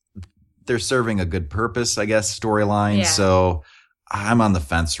they're serving a good purpose, I guess, storyline. Yeah. So I'm on the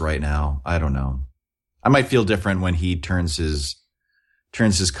fence right now. I don't know. I might feel different when he turns his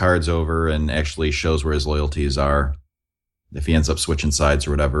cards over and actually shows where his loyalties are. If he ends up switching sides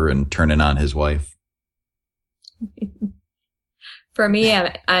or whatever and turning on his wife. For me,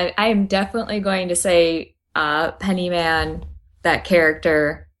 I'm definitely going to say Pennyman, that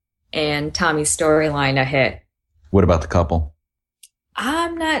character, and Tommy's storyline a hit. What about the couple?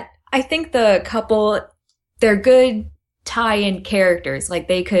 I think the couple, they're good tie-in characters. Like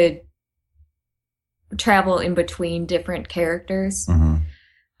they could travel in between different characters.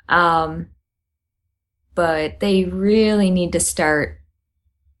 Mm-hmm. But they really need to start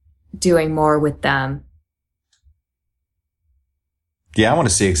doing more with them. Yeah, I want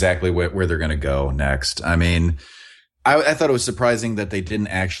to see exactly where they're going to go next. I mean, I thought it was surprising that they didn't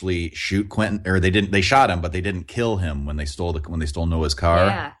actually shoot Quentin, or they shot him, but they didn't kill him when they stole Noah's car.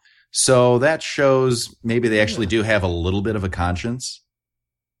 Yeah. So that shows maybe they actually do have a little bit of a conscience.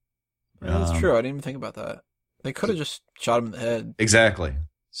 That's true. I didn't even think about that. They could have just shot him in the head. Exactly.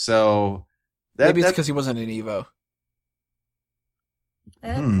 So maybe it's because he wasn't an Evo.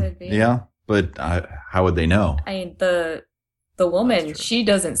 That could be. Yeah, but how would they know? I mean, the woman, she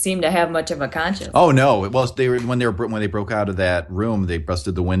doesn't seem to have much of a conscience. Oh no! Well, when they broke out of that room, they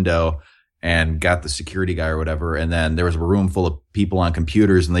busted the window and got the security guy or whatever, and then there was a room full of people on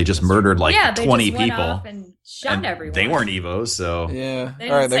computers, and they just murdered like 20 just went people off and shot everyone. They weren't Evos, so yeah. They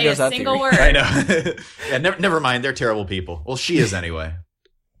All right, didn't there say goes a that single theory. word. I know. Yeah, never mind. They're terrible people. Well, she is anyway.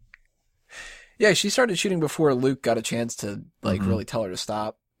 Yeah, she started shooting before Luke got a chance to really tell her to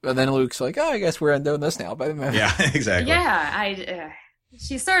stop. And then Luke's like, "Oh, I guess we're doing this now." But Yeah, exactly. Yeah,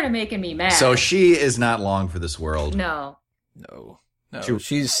 she's sort of making me mad. So she is not long for this world. No.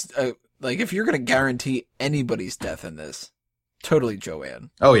 She's if you're gonna guarantee anybody's death in this, totally Joanne.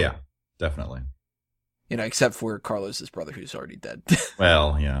 Oh yeah, definitely. Except for Carlos's brother, who's already dead.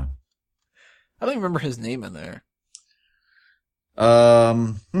 Well, yeah. I don't even remember his name in there.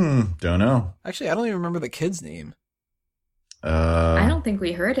 Don't know. Actually, I don't even remember the kid's name. I don't think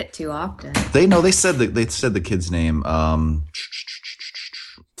we heard it too often. They said the kid's name.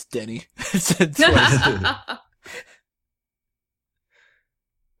 It's Denny. It said twice.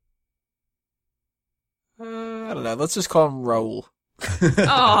 I don't know. Let's just call him Raul.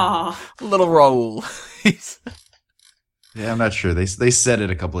 Oh, Little Raul. Yeah, I'm not sure. They said it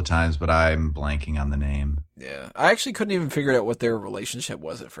a couple of times, but I'm blanking on the name. Yeah, I actually couldn't even figure out what their relationship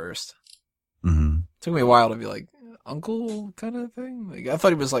was at first. Mm-hmm. It took me a while to be like, uncle kind of thing. Like, I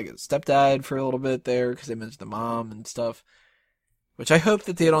thought he was like a stepdad for a little bit there because they mentioned the mom and stuff. Which I hope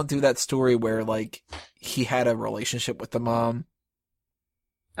that they don't do that story where like he had a relationship with the mom.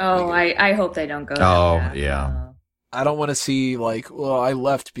 Oh, I hope they don't go. Oh, that. yeah. I don't want to see like, well, I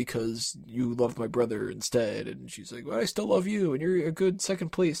left because you loved my brother instead, and she's like, well, I still love you, and you're a good second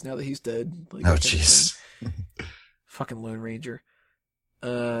place now that he's dead. Like, Oh, jeez. Fucking Lone Ranger.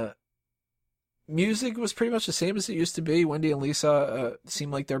 Music was pretty much the same as it used to be. Wendy and Lisa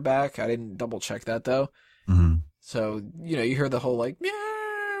seem like they're back. I didn't double check that though. Mm-hmm. So you hear the whole like, yeah,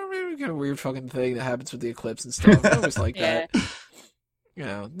 kind of weird fucking thing that happens with the eclipse and stuff. I always like that.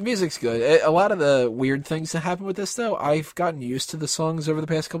 The music's good. A lot of the weird things that happen with this, though, I've gotten used to the songs over the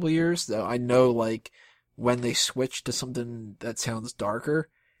past couple of years. Though I know, like, when they switch to something that sounds darker.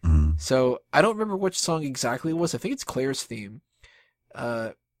 Mm-hmm. So I don't remember which song exactly it was. I think it's Claire's theme.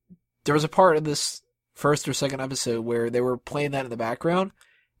 There was a part of this first or second episode where they were playing that in the background,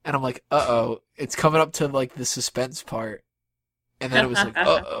 and I'm like, uh-oh, it's coming up to, like, the suspense part. And then it was like,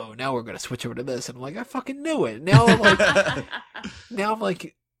 uh-oh, now we're going to switch over to this. And I'm like, I fucking knew it. Now I'm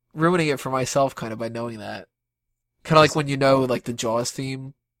like ruining it for myself kind of by knowing that. Kind of like when like the Jaws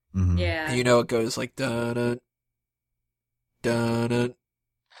theme. Mm-hmm. Yeah. And it goes like, dun-dun, dun-dun,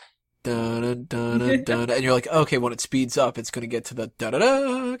 dun-dun, dun-dun, dun-dun. And you're like, okay, when it speeds up, it's going to get to the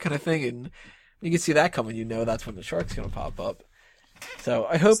da-da-da kind of thing. And you can see that coming, that's when the shark's going to pop up. So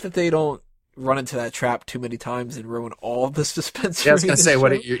I hope that they don't run into that trap too many times and ruin all of the suspense. Yeah, I was going to say,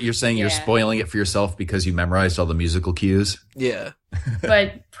 what you're saying, you're spoiling it for yourself because you memorized all the musical cues? Yeah.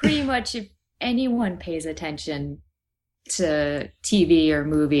 But pretty much if anyone pays attention to TV or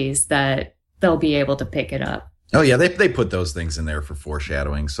movies, that they'll be able to pick it up. Oh, yeah, they put those things in there for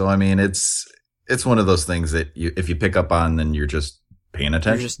foreshadowing. So, I mean, it's one of those things that if you pick up on, then you're just paying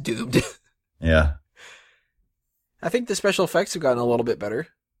attention. You're just doomed. Yeah. I think the special effects have gotten a little bit better.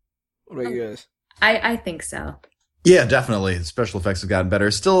 What about you guys? I think so. Yeah, definitely. The special effects have gotten better.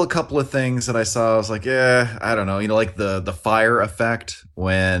 Still a couple of things that I saw. I was like, yeah, I don't know. Like the fire effect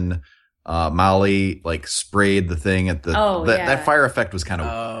when Molly like sprayed the thing at the. That fire effect was kind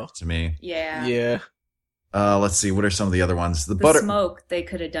of to me. Yeah. Yeah. Let's see. What are some of the other ones? The smoke they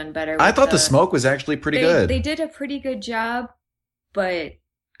could have done better. I thought the smoke was actually pretty good. They did a pretty good job, but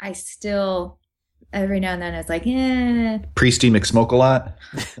I still. Every now and then it's like, Priesty McSmoke-a-lot.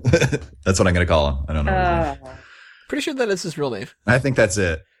 That's what I'm going to call him. I don't know. Pretty sure that is his real name. I think that's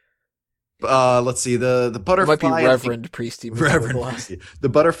it. Let's see. The butterfly. It might be Reverend Priesty. Reverend. The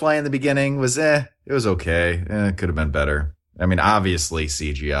butterfly in the beginning was it was okay. It could have been better. I mean, obviously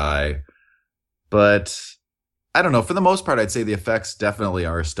CGI, but I don't know. For the most part, I'd say the effects definitely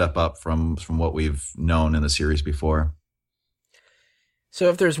are a step up from what we've known in the series before. So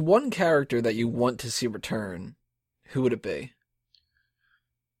if there's one character that you want to see return, who would it be?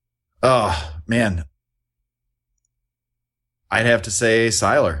 Oh, man. I'd have to say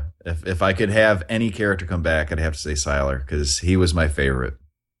Sylar. If I could have any character come back, I'd have to say Sylar because he was my favorite.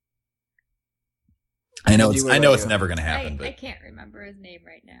 I know Angie, what I about know it's you? never going to happen, I but can't remember his name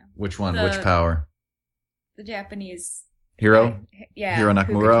right now. which one? The- Which power? The Japanese Hero? yeah, Hiro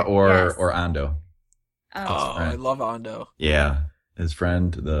Nakamura yes. or Ando? Oh, I love Ando. Yeah, his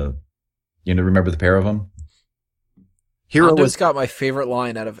friend. Remember the pair of them? Hiro Ando's was got my favorite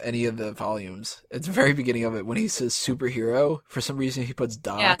line out of any of the volumes. At the very beginning of it, when he says superhero, for some reason he puts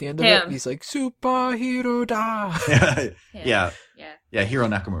da Yeah, at the end of it. him. And he's like, superhero da. yeah, Yeah. Hiro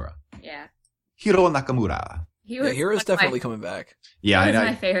Nakamura. Yeah. Hiro Nakamura. He Yeah, was Hero's like definitely coming back. Yeah, he was I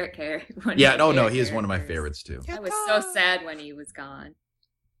my favorite character. Yeah, no, he is one of my favorites too. I was so sad when he was gone.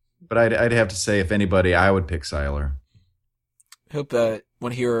 But I'd have to say, if anybody, I would pick Sylar. Hope that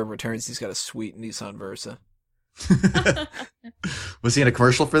when Hero returns, he's got a sweet Nissan Versa. Was he in a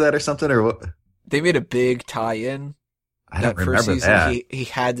commercial for that or something, or what? They made a big tie-in. I don't That first remember season, that. he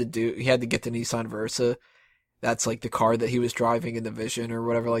had to get the Nissan Versa. That's like the car that he was driving in the Vision or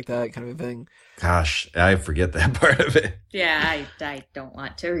whatever like that kind of a thing. Gosh, I forget that part of it. Yeah, I don't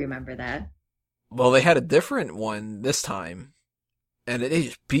want to remember that. Well, they had a different one this time, and they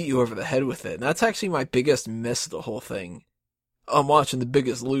just beat you over the head with it. And that's actually my biggest miss of the whole thing. I'm watching The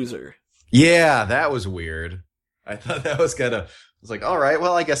Biggest Loser. Yeah, that was weird. I thought that was I was like, all right,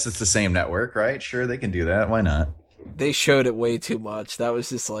 well, I guess it's the same network, right? Sure, they can do that. Why not? They showed it way too much. That was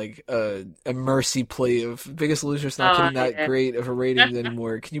just like a mercy plea of Biggest Loser's not getting that great of a rating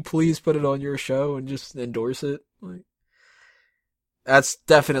anymore. Can you please put it on your show and just endorse it? Like, that's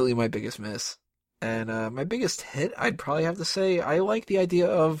definitely my biggest miss. And my biggest hit, I'd probably have to say, I like the idea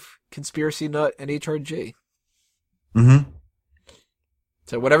of Conspiracy Nut and HRG. Mm-hmm.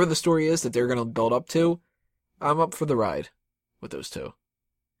 So whatever the story is that they're going to build up to, I'm up for the ride with those two.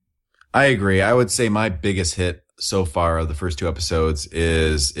 I agree. I would say my biggest hit so far of the first two episodes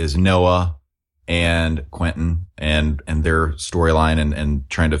is Noah and Quentin and their storyline and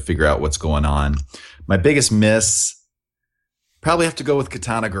trying to figure out what's going on. My biggest miss, probably have to go with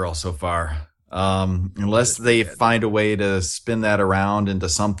Katana Girl so far. Unless they find a way to spin that around into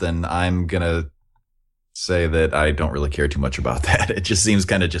something, I'm going to say that I don't really care too much about that. It just seems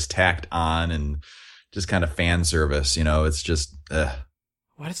kind of just tacked on and just kind of fan service. It's just,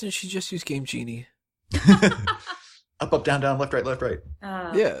 Why doesn't she just use Game Genie? up, down, down, left, right.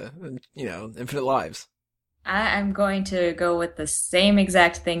 Yeah, and, Infinite Lives. I'm going to go with the same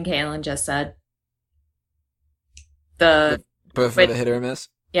exact thing Kaylin just said. Both for the hit or miss?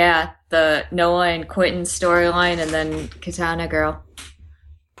 Yeah, the Noah and Quentin storyline, and then Katana Girl.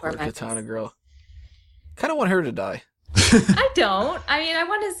 Poor Katana Girl. Kind of want her to die. I don't. I mean, I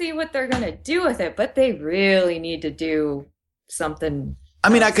want to see what they're going to do with it, but they really need to do something. I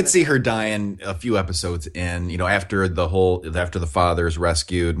mean, I could see her dying a few episodes in, after the father's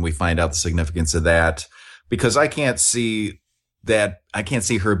rescued and we find out the significance of that, because I can't see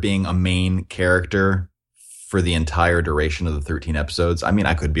her being a main character for the entire duration of the 13 episodes. I mean,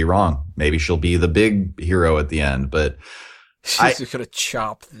 I could be wrong. Maybe she'll be the big hero at the end, but she's just going to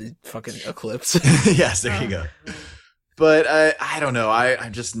chop the fucking Eclipse. Yes, there you go. But I don't know.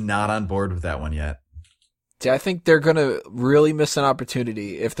 I'm just not on board with that one yet. See, I think they're going to really miss an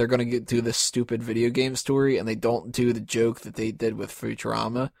opportunity if they're going to do this stupid video game story and they don't do the joke that they did with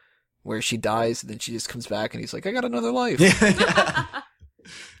Futurama, where she dies and then she just comes back and he's like, I got another life.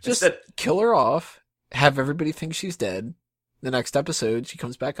 Just kill her off, have everybody think she's dead. The next episode, she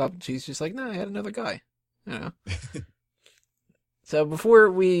comes back up and she's just like, no, I had another guy. So before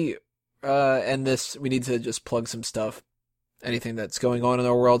we end this, we need to just plug some stuff. Anything that's going on in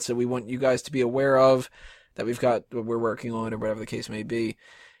our world that we want you guys to be aware of, that we're working on, or whatever the case may be.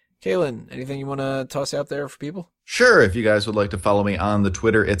 Kaylin, anything you want to toss out there for people? Sure. If you guys would like to follow me on the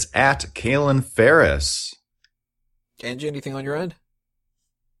Twitter, it's at Kaylin Ferris. Angie, anything on your end?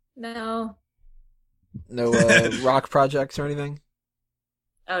 No. No rock projects or anything?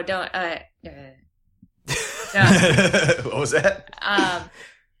 Oh, don't. What was that?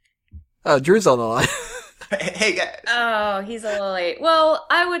 Oh, Drew's on the line. Hey, guys. Oh, he's a little late. Well,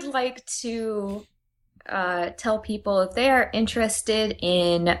 I would like to tell people if they are interested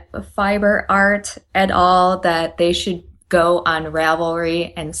in fiber art at all that they should go on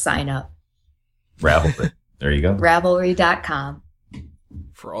Ravelry and sign up. Ravelry. There you go. Ravelry.com.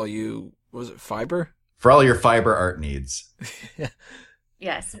 For all you, was it fiber? For all your fiber art needs.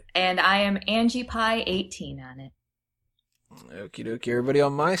 Yes, and I am Angie Pie 18 on it. Okie dokie, everybody.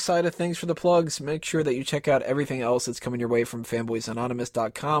 On my side of things for the plugs, make sure that you check out everything else that's coming your way from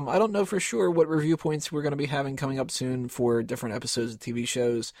fanboysanonymous.com. I don't know for sure what review points we're going to be having coming up soon for different episodes of TV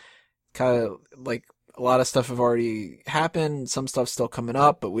shows. Kind of like a lot of stuff have already happened. Some stuff's still coming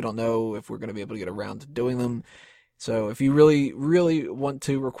up, but we don't know if we're going to be able to get around to doing them. So if you really, really want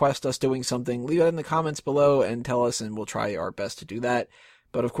to request us doing something, leave it in the comments below and tell us, and we'll try our best to do that.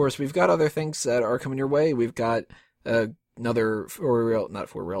 But of course, we've got other things that are coming your way. We've got another it's not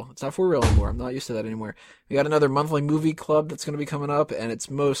for real anymore. I'm not used to that anymore. We got another monthly movie club that's going to be coming up, and it's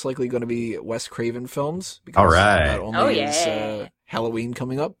most likely going to be Wes Craven films. Because all right. Not only is Halloween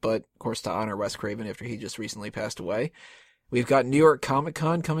coming up, but of course to honor Wes Craven after he just recently passed away. We've got New York Comic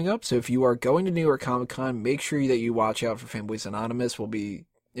Con coming up, so if you are going to New York Comic Con, make sure that you watch out for Fanboys Anonymous. We'll be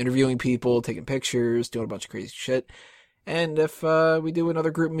interviewing people, taking pictures, doing a bunch of crazy shit. And if we do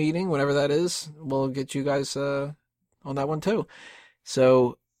another group meeting, whenever that is, we'll get you guys on that one too.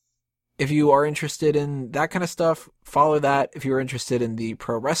 So if you are interested in that kind of stuff, follow that. If you're interested in the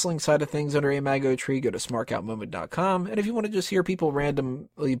pro wrestling side of things under a Mago Tree, go to smarkoutmoment.com. And if you want to just hear people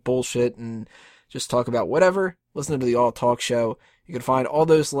randomly bullshit and just talk about whatever, listen to the All Talk Show. You can find all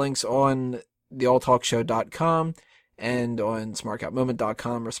those links on thealltalkshow.com and on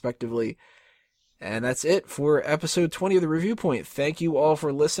smarkoutmoment.com, respectively. And that's it for episode 20 of The Review Point. Thank you all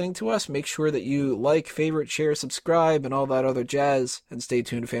for listening to us. Make sure that you like, favorite, share, subscribe, and all that other jazz. And stay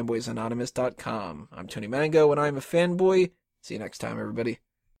tuned to fanboysanonymous.com. I'm Tony Mango, and I'm a fanboy. See you next time, everybody.